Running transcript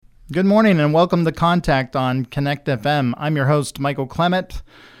Good morning and welcome to Contact on Connect FM. I'm your host, Michael Clement.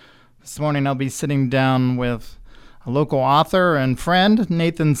 This morning I'll be sitting down with a local author and friend,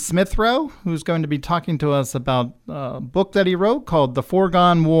 Nathan Smithrow, who's going to be talking to us about a book that he wrote called The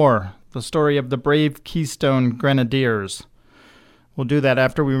Foregone War, the story of the brave Keystone Grenadiers. We'll do that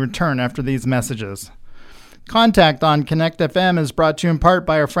after we return after these messages. Contact on Connect FM is brought to you in part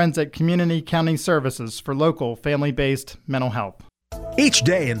by our friends at Community County Services for local family-based mental health. Each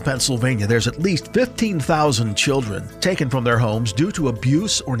day in Pennsylvania, there's at least 15,000 children taken from their homes due to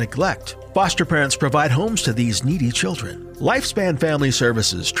abuse or neglect. Foster parents provide homes to these needy children. Lifespan Family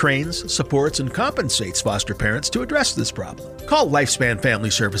Services trains, supports, and compensates foster parents to address this problem. Call Lifespan Family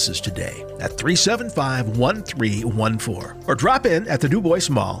Services today at 375-1314 or drop in at the Du Bois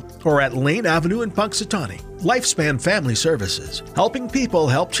Mall or at Lane Avenue in Punxsutawney. Lifespan Family Services, helping people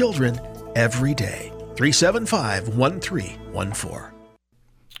help children every day. 375-1314.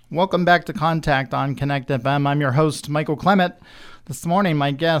 Welcome back to Contact on Connect FM. I'm your host, Michael Clement. This morning,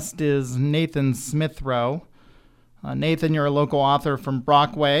 my guest is Nathan Smithrow. Nathan, you're a local author from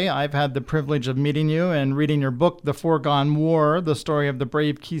Brockway. I've had the privilege of meeting you and reading your book, The Foregone War, the story of the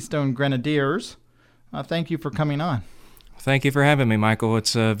brave Keystone Grenadiers. Thank you for coming on. Thank you for having me, Michael.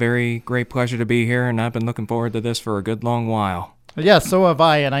 It's a very great pleasure to be here, and I've been looking forward to this for a good long while. Yeah, so have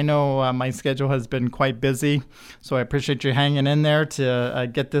I, and I know my schedule has been quite busy, so I appreciate you hanging in there to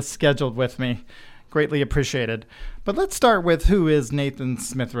get this scheduled with me. Greatly appreciated. But let's start with who is Nathan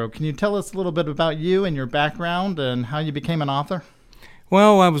Smithrow. Can you tell us a little bit about you and your background and how you became an author?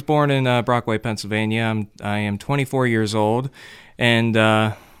 Well, I was born in Brockway, Pennsylvania. I am 24 years old, and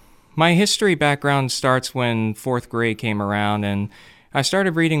my history background starts when fourth grade came around, and I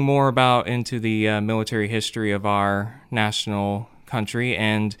started reading more into the military history of our national country,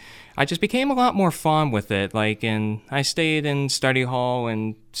 and I just became a lot more fond with it. I stayed in study hall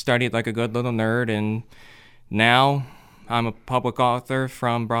and studied like a good little nerd, and now I'm a public author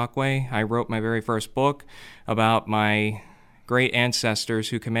from Brockway. I wrote my very first book about my great ancestors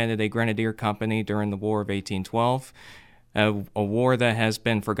who commanded a grenadier company during the War of 1812, a war that has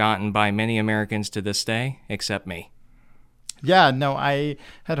been forgotten by many Americans to this day, except me. Yeah, no, I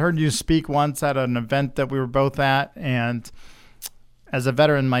had heard you speak once at an event that we were both at, and as a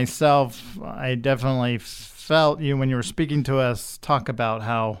veteran myself, I definitely felt you when you were speaking to us talk about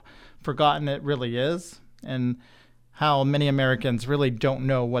how forgotten it really is and how many Americans really don't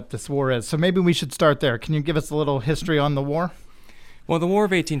know what this war is. So maybe we should start there. Can you give us a little history on the war? Well, the War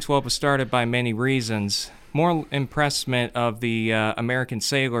of 1812 was started by many reasons. More impressment of the American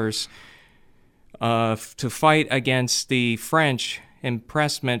sailors to fight against the French,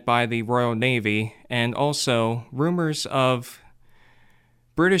 impressment by the Royal Navy, and also rumors of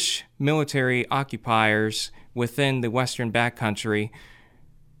British military occupiers within the western backcountry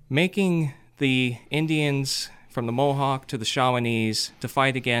making the Indians from the Mohawk to the Shawanese to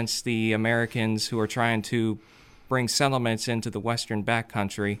fight against the Americans who are trying to bring settlements into the western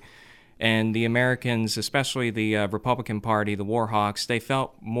backcountry. And the Americans, especially the Republican Party, the Warhawks, they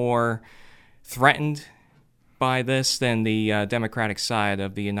felt more threatened by this than the Democratic side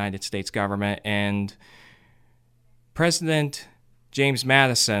of the United States government. And President James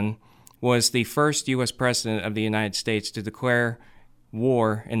Madison was the first U.S. president of the United States to declare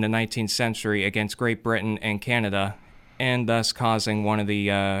war in the 19th century against Great Britain and Canada, and thus causing one of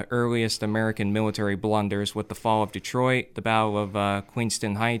the earliest American military blunders with the fall of Detroit, the Battle of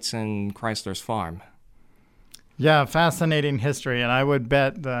Queenston Heights, and Chrysler's Farm. Yeah, fascinating history, and I would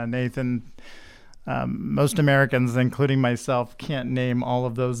bet, Nathan, most Americans, including myself, can't name all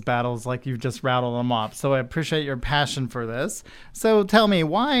of those battles like you've just rattled them off. So I appreciate your passion for this. So tell me,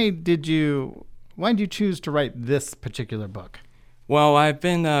 why did you choose to write this particular book? Well, I've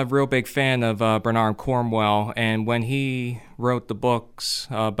been a real big fan of Bernard Cornwell, and when he wrote the books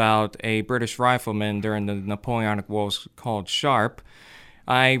about a British rifleman during the Napoleonic Wars called Sharpe,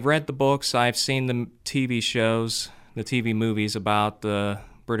 I read the books, I've seen the TV shows, the TV movies about the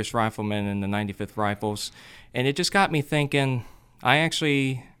British riflemen and the 95th Rifles, and it just got me thinking. I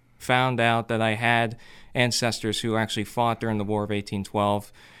actually found out that I had ancestors who actually fought during the War of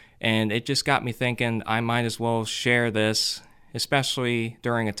 1812, and it just got me thinking I might as well share this, especially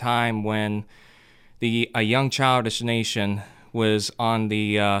during a time when a young childish nation was on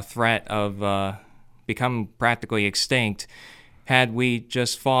the threat of becoming practically extinct. Had we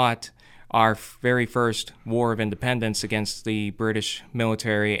just fought our very first war of independence against the British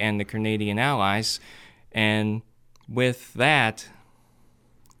military and the Canadian allies, and with that,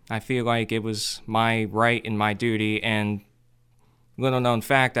 I feel like it was my right and my duty and little known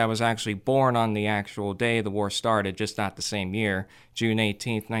fact, I was actually born on the actual day the war started, just not the same year, June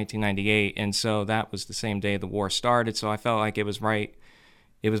 18th, 1998. And so that was the same day the war started. So I felt like it was right.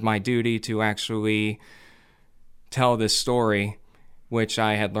 It was my duty to actually tell this story, which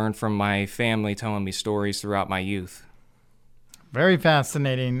I had learned from my family telling me stories throughout my youth. Very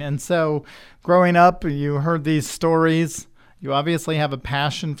fascinating. And so growing up, you heard these stories. You obviously have a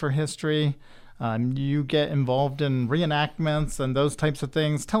passion for history. You get involved in reenactments and those types of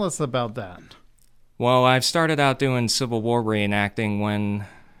things. Tell us about that. Well, I've started out doing Civil War reenacting when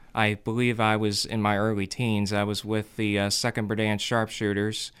I believe I was in my early teens. I was with the 2nd Brigade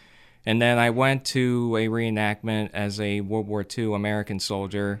Sharpshooters. And then I went to a reenactment as a World War II American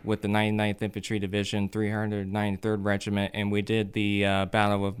soldier with the 99th Infantry Division, 393rd Regiment, and we did the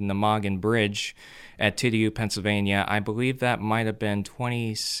Battle of Nemagen Bridge at Tidiu, Pennsylvania. I believe that might have been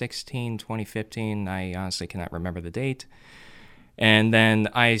 2016, 2015. I honestly cannot remember the date. And then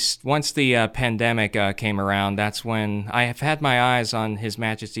once the pandemic came around, that's when I have had my eyes on His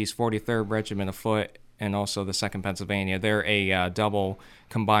Majesty's 43rd Regiment of Foot and also the 2nd Pennsylvania. They're a double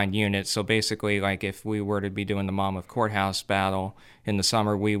combined unit. So basically, like if we were to be doing the Monmouth Courthouse battle in the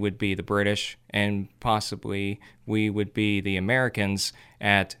summer, we would be the British, and possibly we would be the Americans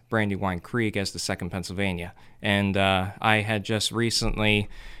at Brandywine Creek as the 2nd Pennsylvania. And I had just recently,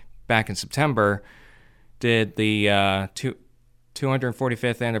 back in September, did the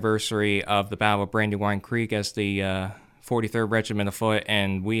 245th anniversary of the Battle of Brandywine Creek as the 43rd Regiment of Foot,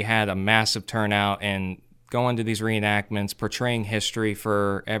 and we had a massive turnout and going to these reenactments, portraying history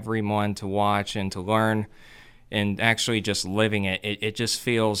for everyone to watch and to learn, and actually just living it. It just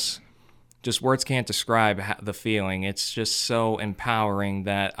feels, just words can't describe the feeling. It's just so empowering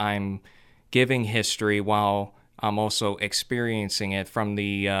that I'm giving history while I'm also experiencing it from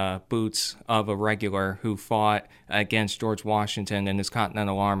the boots of a regular who fought against George Washington and his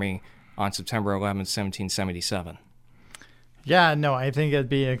Continental Army on September 11, 1777. Yeah, no, I think it'd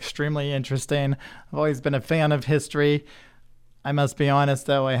be extremely interesting. I've always been a fan of history. I must be honest,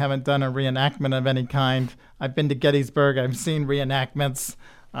 though, I haven't done a reenactment of any kind. I've been to Gettysburg. I've seen reenactments,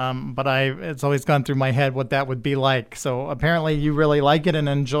 but it's always gone through my head what that would be like. So apparently you really like it and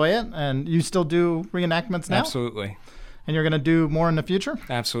enjoy it, and you still do reenactments now? Absolutely. And you're going to do more in the future?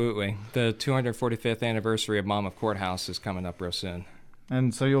 Absolutely. The 245th anniversary of Monmouth Courthouse is coming up real soon.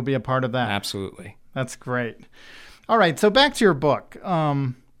 And so you'll be a part of that? Absolutely. That's great. All right, so back to your book.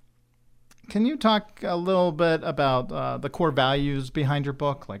 Can you talk a little bit about the core values behind your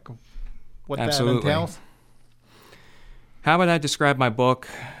book, like what Absolutely. that entails? How would I describe my book?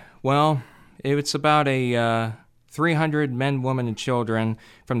 Well, it's about 300 men, women, and children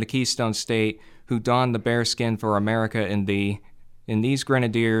from the Keystone State who donned the bearskin for America in these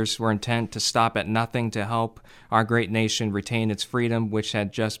grenadiers were intent to stop at nothing to help our great nation retain its freedom, which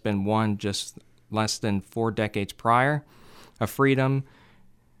had just been won just less than 4 decades prior, a freedom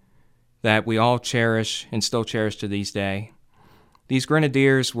that we all cherish and still cherish to this day. These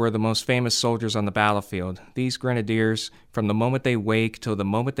grenadiers were the most famous soldiers on the battlefield. These grenadiers, from the moment they wake till the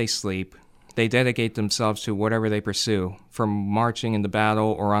moment they sleep, they dedicate themselves to whatever they pursue, from marching in the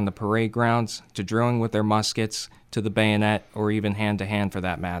battle or on the parade grounds, to drilling with their muskets, to the bayonet, or even hand-to-hand for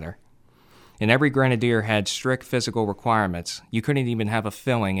that matter. And every grenadier had strict physical requirements. You couldn't even have a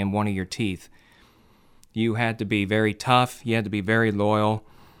filling in one of your teeth. You had to be very tough, you had to be very loyal,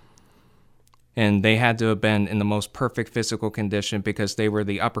 and they had to have been in the most perfect physical condition because they were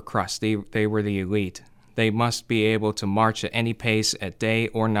the upper crust, they were the elite. They must be able to march at any pace at day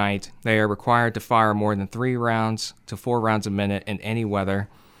or night. They are required to fire more than 3 rounds to 4 rounds a minute in any weather,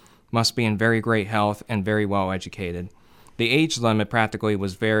 must be in very great health and very well educated. The age limit practically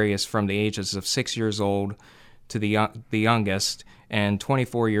was various from the ages of 6 years old to the youngest, and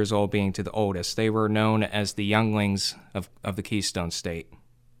 24 years old being to the oldest. They were known as the younglings of the Keystone State.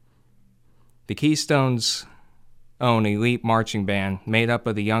 The Keystone's own elite marching band, made up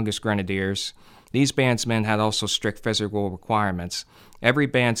of the youngest grenadiers, these bandsmen had also strict physical requirements. Every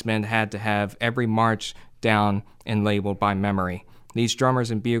bandsman had to have every march down and labeled by memory. These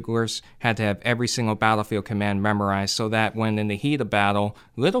drummers and buglers had to have every single battlefield command memorized so that when in the heat of battle,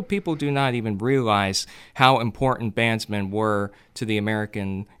 little people do not even realize how important bandsmen were to the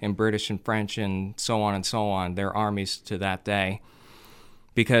American and British and French and so on, their armies to that day.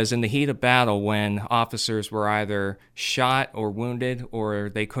 Because in the heat of battle, when officers were either shot or wounded or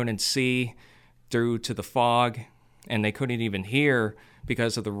they couldn't see due to the fog and they couldn't even hear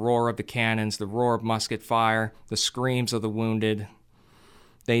because of the roar of the cannons, the roar of musket fire, the screams of the wounded,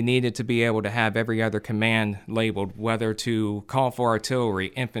 they needed to be able to have every other command labeled, whether to call for artillery,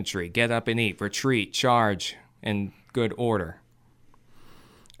 infantry, get up and eat, retreat, charge, in good order.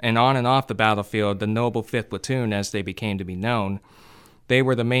 And on and off the battlefield, the Noble 5th Platoon, as they became to be known, they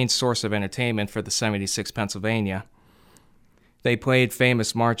were the main source of entertainment for the 76th Pennsylvania. They played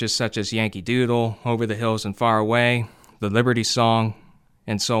famous marches such as Yankee Doodle, Over the Hills and Far Away, the Liberty Song,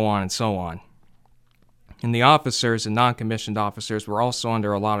 and so on and so on. And the officers and non-commissioned officers were also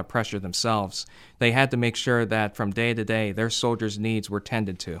under a lot of pressure themselves. They had to make sure that from day to day their soldiers' needs were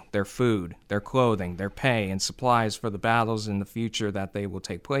tended to, their food, their clothing, their pay, and supplies for the battles in the future that they will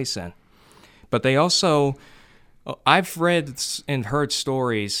take place in. But they also, I've read and heard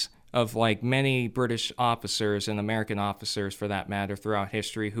stories of like many British officers and American officers for that matter throughout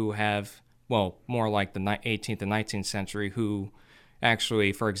history who have, well, more like the 18th and 19th century, who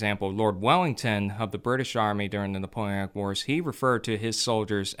actually, for example, Lord Wellington of the British Army during the Napoleonic Wars, he referred to his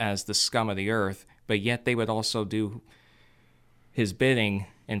soldiers as the scum of the earth, but yet they would also do his bidding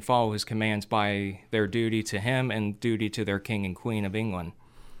and follow his commands by their duty to him and duty to their King and Queen of England.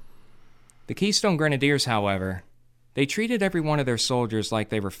 The Keystone Grenadiers, however, they treated every one of their soldiers like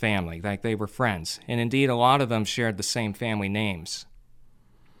they were family, like they were friends, and indeed a lot of them shared the same family names.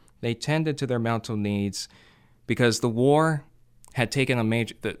 They tended to their mental needs because the war had taken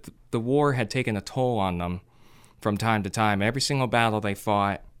the war had taken a toll on them from time to time. Every single battle they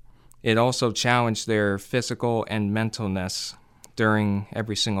fought, it also challenged their physical and mentalness during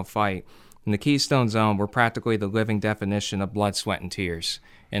every single fight. And the Keystone Zone were practically the living definition of blood, sweat, and tears.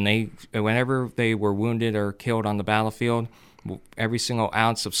 And whenever they were wounded or killed on the battlefield, every single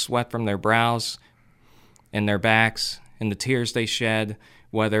ounce of sweat from their brows and their backs and the tears they shed,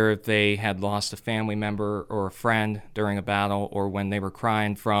 whether they had lost a family member or a friend during a battle, or when they were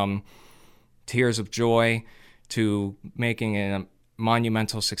crying from tears of joy to making a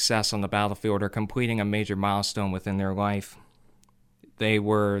monumental success on the battlefield or completing a major milestone within their life. They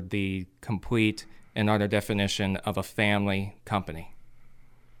were the complete and utter definition of a family company.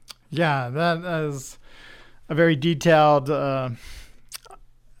 Yeah, that is a very detailed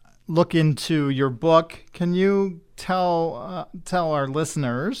look into your book. Can you tell our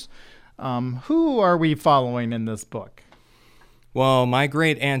listeners who are we following in this book? Well, my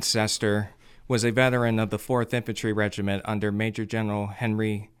great ancestor was a veteran of the 4th Infantry Regiment under Major General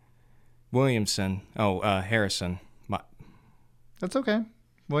Henry Harrison. That's okay.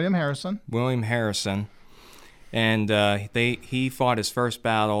 William Harrison. And he fought his first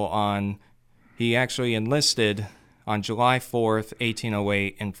battle he actually enlisted on July 4th,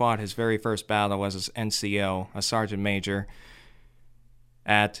 1808, and fought his very first battle as an NCO, a sergeant major,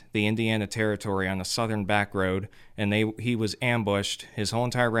 at the Indiana Territory on the southern back road, and he was ambushed. His whole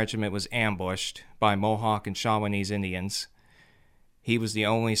entire regiment was ambushed by Mohawk and Shawanese Indians. He was the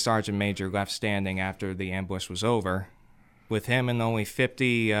only sergeant major left standing after the ambush was over, with him and only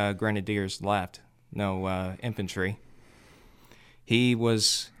 50 grenadiers left, no infantry. He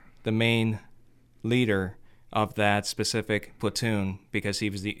was the main leader of that specific platoon because he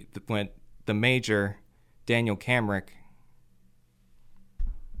was when the major, Daniel Camrick,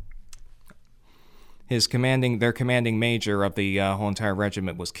 their commanding major of the whole entire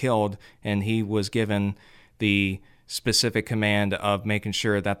regiment was killed, and he was given the specific command of making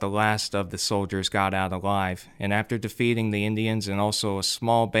sure that the last of the soldiers got out alive. And after defeating the Indians and also a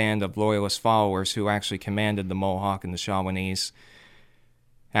small band of loyalist followers who actually commanded the Mohawk and the Shawanese,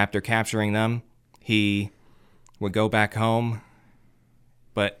 after capturing them, he would go back home,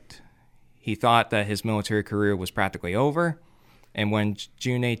 but he thought that his military career was practically over. And when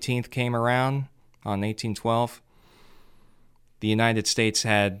June 18th came around, on 1812, the United States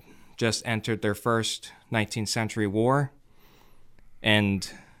had just entered their first 19th century war,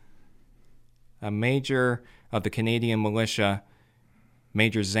 and a major of the Canadian militia,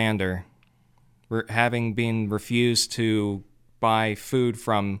 Major Zander, having been refused to buy food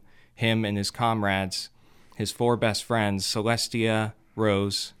from him and his comrades, his 4 best friends, Celestia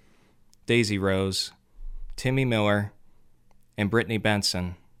Rose, Daisy Rose, Timmy Miller, and Brittany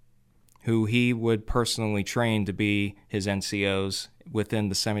Benson, who he would personally train to be his NCOs within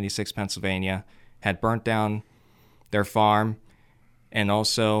the 76th Pennsylvania, had burnt down their farm, and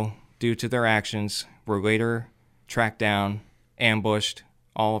also, due to their actions, were later tracked down, ambushed.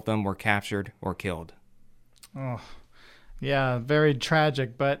 All of them were captured or killed. Oh, yeah, very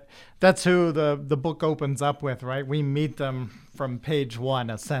tragic, but that's who the book opens up with, right? We meet them from page 1,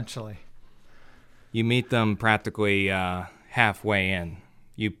 essentially. You meet them practically halfway in.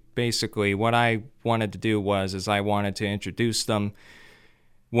 Basically, what I wanted to do was I wanted to introduce them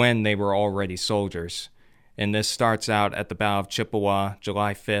when they were already soldiers. And this starts out at the Battle of Chippewa,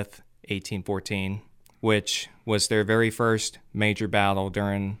 July 5th, 1814, which was their very first major battle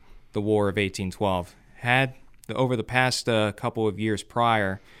during the War of 1812. over the past couple of years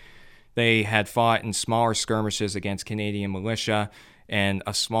prior, they had fought in smaller skirmishes against Canadian militia and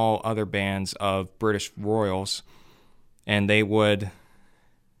a small other bands of British royals, and they would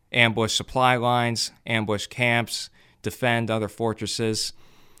ambush supply lines, ambush camps, defend other fortresses,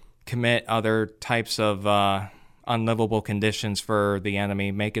 commit other types of unlivable conditions for the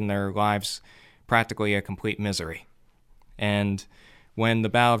enemy, making their lives practically a complete misery. And when the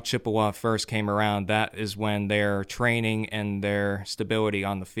Battle of Chippewa first came around, that is when their training and their stability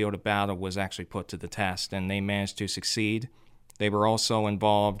on the field of battle was actually put to the test, and they managed to succeed. They were also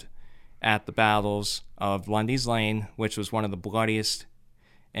involved at the battles of Lundy's Lane, which was one of the bloodiest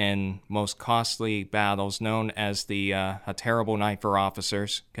and most costly battles, known as a terrible night for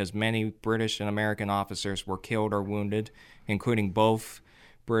officers, because many British and American officers were killed or wounded, including both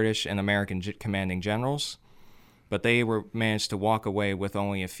British and American commanding generals. But they managed to walk away with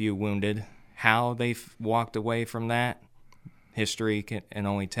only a few wounded. How they walked away from that, history can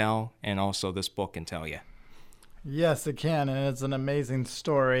only tell, and also this book can tell you. Yes, it can, and it's an amazing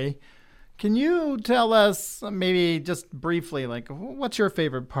story. Can you tell us, maybe just briefly, like, what's your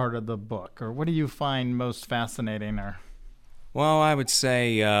favorite part of the book, or what do you find most fascinating? Well, I would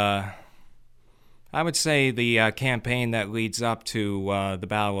say the campaign that leads up to the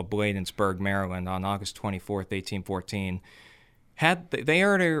Battle of Bladensburg, Maryland, on August 24th, 1814, they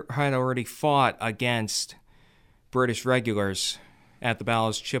had already fought against British regulars at the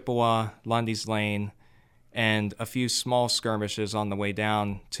battles Chippewa, Lundy's Lane, and a few small skirmishes on the way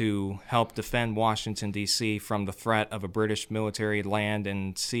down to help defend Washington, D.C. from the threat of a British military land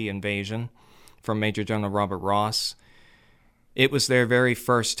and sea invasion from Major General Robert Ross. It was their very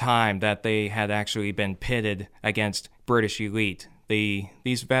first time that they had actually been pitted against British elite.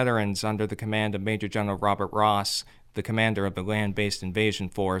 These veterans, under the command of Major General Robert Ross, the commander of the land-based invasion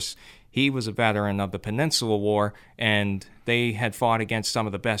force, he was a veteran of the Peninsula War, and they had fought against some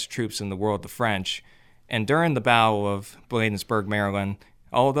of the best troops in the world, the French. And during the Battle of Bladensburg, Maryland,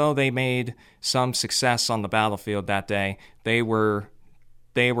 although they made some success on the battlefield that day, they were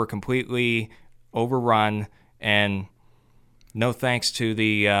completely overrun, and no thanks to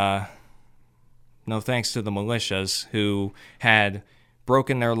the militias who had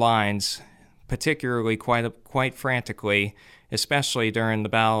broken their lines, particularly quite frantically, especially during the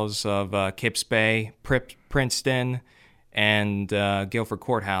battles of Kipps Bay, Princeton, and Guilford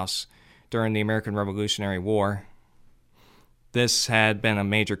Courthouse during the American Revolutionary War. This had been a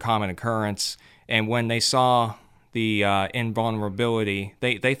major common occurrence, and when they saw the invulnerability,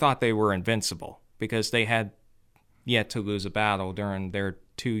 they thought they were invincible because they had yet to lose a battle during their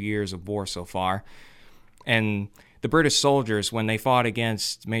 2 years of war so far. And the British soldiers, when they fought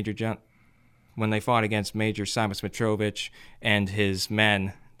against Major Simon Smitrovich and his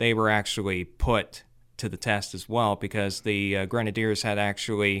men, they were actually put to the test as well, because the Grenadiers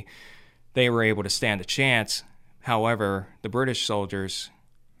they were able to stand a chance. However, the British soldiers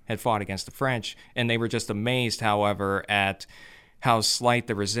had fought against the French, and they were just amazed, however, at how slight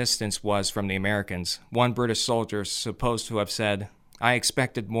the resistance was from the Americans. One British soldier is supposed to have said, "I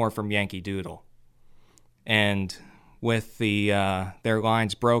expected more from Yankee Doodle." And with their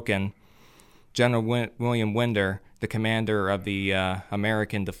lines broken, General William Winder, the commander of the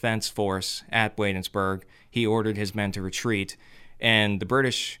American Defense Force at Bladensburg, he ordered his men to retreat. And the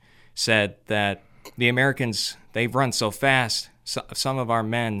British said that the Americans, they've run so fast, some of our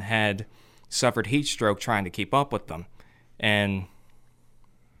men had suffered heat stroke trying to keep up with them. And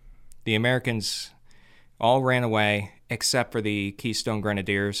the Americans all ran away except for the Keystone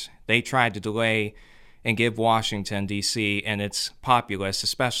Grenadiers. They tried to delay and give Washington, D.C. and its populace,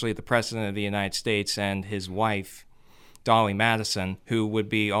 especially the President of the United States and his wife, Dolly Madison, who would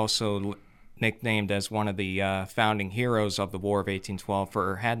be also nicknamed as one of the founding heroes of the War of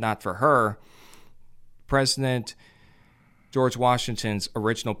 1812. Had not for her, President George Washington's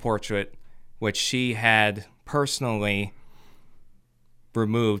original portrait, which she had personally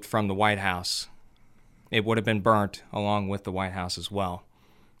removed from the White House, it would have been burnt along with the White House as well.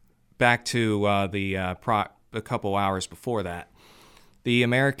 Back to a couple hours before that, the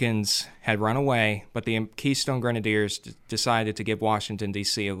Americans had run away, but the Keystone Grenadiers decided to give Washington,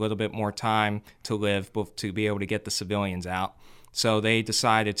 D.C. a little bit more time to live, to be able to get the civilians out. So they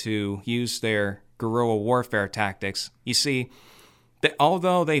decided to use their guerrilla warfare tactics. You see,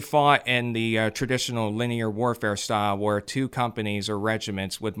 although they fought in the traditional linear warfare style, where two companies or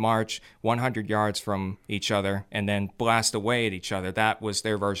regiments would march 100 yards from each other and then blast away at each other, that was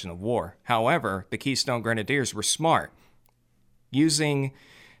their version of war. However, the Keystone Grenadiers were smart. Using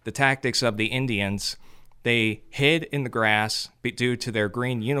the tactics of the Indians, they hid in the grass due to their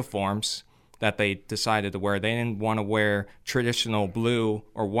green uniforms. that they decided to wear. They didn't want to wear traditional blue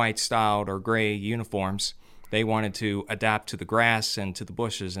or white styled or gray uniforms. They wanted to adapt to the grass and to the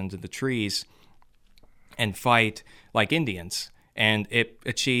bushes and to the trees and fight like Indians. And it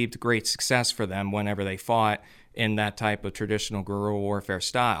achieved great success for them whenever they fought in that type of traditional guerrilla warfare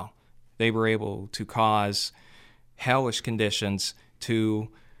style. They were able to cause hellish conditions to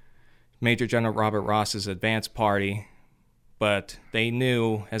Major General Robert Ross's advance party, but they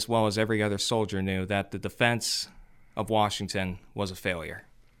knew, as well as every other soldier knew, that the defense of Washington was a failure,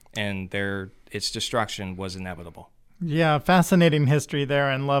 and its destruction was inevitable. Yeah, fascinating history there,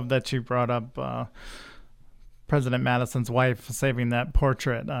 and love that you brought up President Madison's wife saving that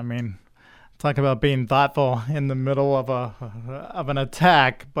portrait. I mean, talk about being thoughtful in the middle of an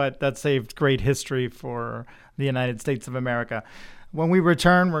attack, but that saved great history for the United States of America. When we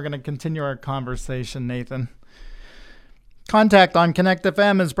return, we're going to continue our conversation, Nathan. Contact on Connect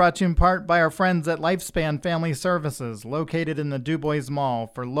FM is brought to you in part by our friends at Lifespan Family Services, located in the DuBois Mall,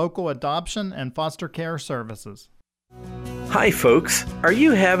 for local adoption and foster care services. Hi folks, are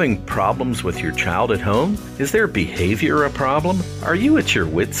you having problems with your child at home? Is their behavior a problem? Are you at your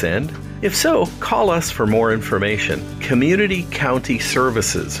wit's end? If so, call us for more information. Community County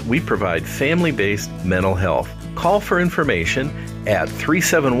Services. We provide family-based mental health. Call for information at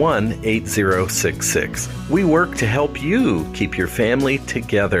 371-8066. We work to help you keep your family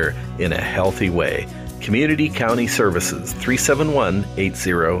together in a healthy way. Community County Services,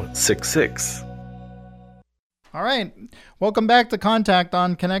 371-8066. All right. Welcome back to Contact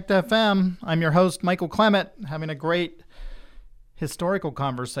on Connect FM. I'm your host, Michael Clement, having a great historical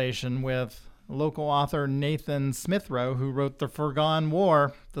conversation with local author Nathan Smithrow, who wrote The Forgone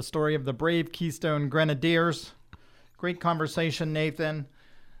War, the story of the brave Keystone Grenadiers. Great conversation, Nathan.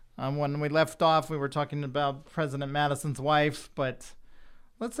 When we left off, we were talking about President Madison's wife, but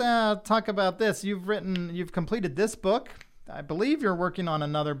let's talk about this. You've completed this book. I believe you're working on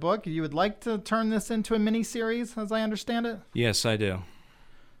another book. You would like to turn this into a mini-series, as I understand it? Yes, I do.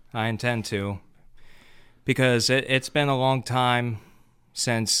 I intend to, because it's been a long time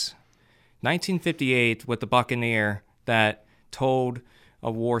since 1958 with the Buccaneer that told a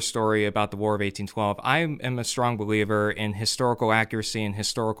war story about the War of 1812. I am a strong believer in historical accuracy and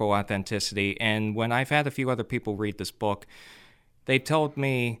historical authenticity, and when I've had a few other people read this book, they told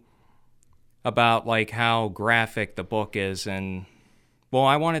me about like how graphic the book is, and well,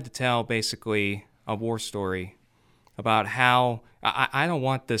 I wanted to tell basically a war story about how I don't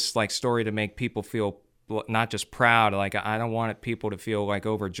want this like story to make people feel not just proud, like I don't want people to feel like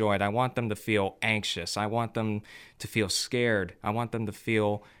overjoyed. I want them to feel anxious. I want them to feel scared. I want them to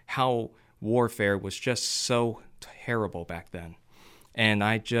feel how warfare was just so terrible back then. And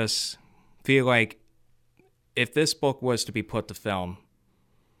I just feel like if this book was to be put to film,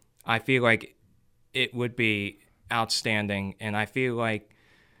 I feel like it would be outstanding, and I feel like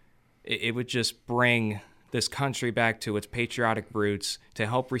it would just bring this country back to its patriotic roots, to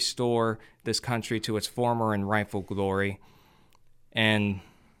help restore this country to its former and rightful glory. And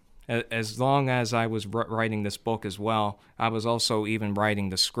as long as I was writing this book as well, I was also even writing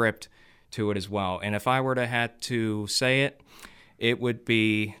the script to it as well. And if I were to have to say it, it would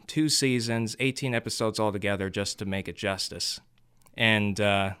be 2 seasons, 18 episodes altogether, just to make it justice. And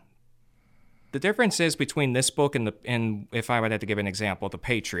the difference is between this book and if I would have to give an example, The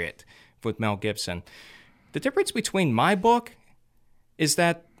Patriot with Mel Gibson. The difference between my book is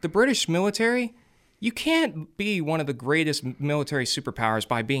that the British military, you can't be one of the greatest military superpowers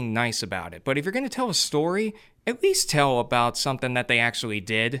by being nice about it. But if you're going to tell a story, at least tell about something that they actually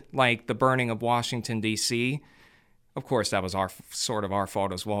did, like the burning of Washington, D.C. Of course, that was our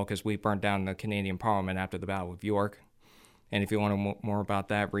fault as well, because we burned down the Canadian Parliament after the Battle of York. And if you want to know more about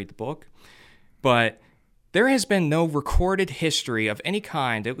that, read the book. But there has been no recorded history of any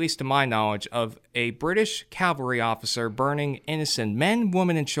kind, at least to my knowledge, of a British cavalry officer burning innocent men,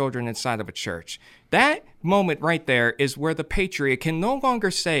 women, and children inside of a church. That moment right there is where the Patriot can no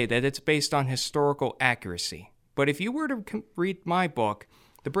longer say that it's based on historical accuracy. But if you were to read my book,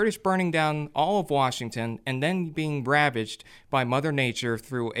 the British burning down all of Washington and then being ravaged by Mother Nature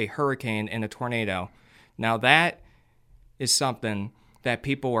through a hurricane and a tornado, now that is something that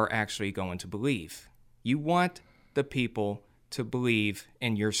people are actually going to believe. You want the people to believe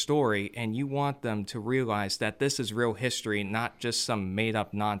in your story, and you want them to realize that this is real history, not just some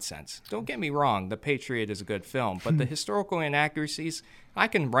made-up nonsense. Don't get me wrong, The Patriot is a good film, but the historical inaccuracies, I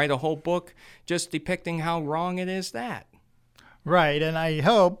can write a whole book just depicting how wrong it is that. Right, and I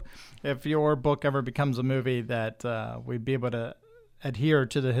hope if your book ever becomes a movie that we'd be able to adhere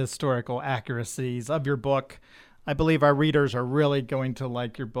to the historical accuracies of your book. I believe our readers are really going to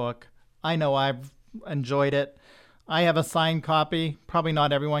like your book. I know I've enjoyed it. I have a signed copy. Probably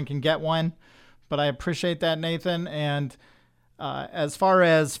not everyone can get one, but I appreciate that, Nathan. And as far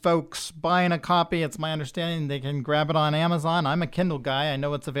as folks buying a copy, it's my understanding they can grab it on Amazon. I'm a Kindle guy. I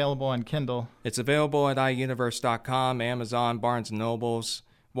know it's available on Kindle. It's available at iUniverse.com, Amazon, Barnes & Nobles,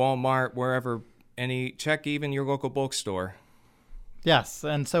 Walmart, wherever. Check even your local bookstore. Yes,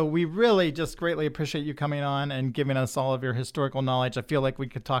 and so we really just greatly appreciate you coming on and giving us all of your historical knowledge. I feel like we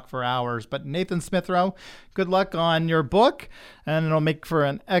could talk for hours. But Nathan Smithrow, good luck on your book, and it'll make for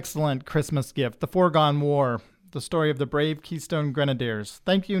an excellent Christmas gift, The Foregone War, the story of the brave Keystone Grenadiers.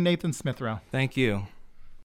 Thank you, Nathan Smithrow. Thank you.